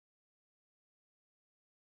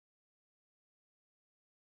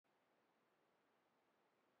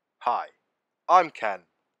Hi, I'm Ken,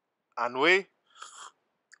 and we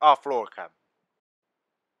are Fluorochem.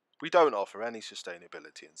 We don't offer any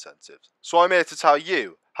sustainability incentives, so I'm here to tell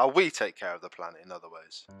you how we take care of the planet in other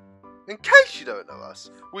ways. In case you don't know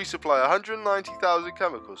us, we supply 190,000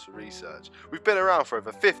 chemicals for research. We've been around for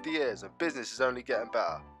over 50 years and business is only getting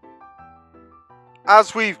better.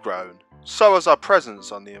 As we've grown, so has our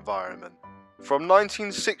presence on the environment. From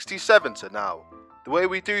 1967 to now, the way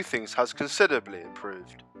we do things has considerably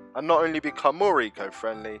improved, and not only become more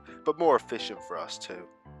eco-friendly, but more efficient for us too.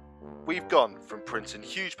 We've gone from printing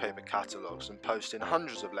huge paper catalogues and posting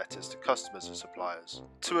hundreds of letters to customers and suppliers,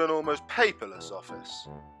 to an almost paperless office.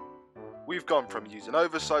 We've gone from using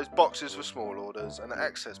oversized boxes for small orders and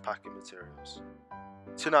excess packing materials,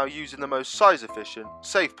 to now using the most size-efficient,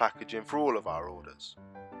 safe packaging for all of our orders.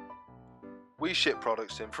 We ship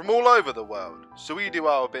products in from all over the world, so we do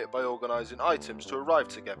our bit by organising items to arrive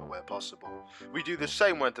together where possible. We do the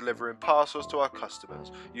same when delivering parcels to our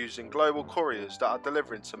customers, using global couriers that are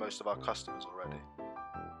delivering to most of our customers already.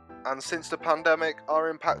 And since the pandemic, our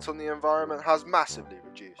impact on the environment has massively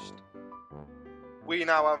reduced. We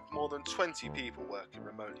now have more than 20 people working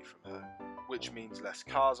remotely from home, which means less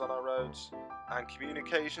cars on our roads, and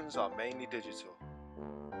communications are mainly digital.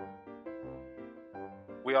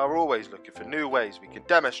 We are always looking for new ways we can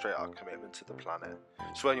demonstrate our commitment to the planet,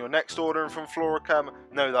 so when you're next ordering from Fluorochem,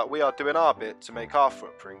 know that we are doing our bit to make our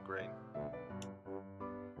footprint green.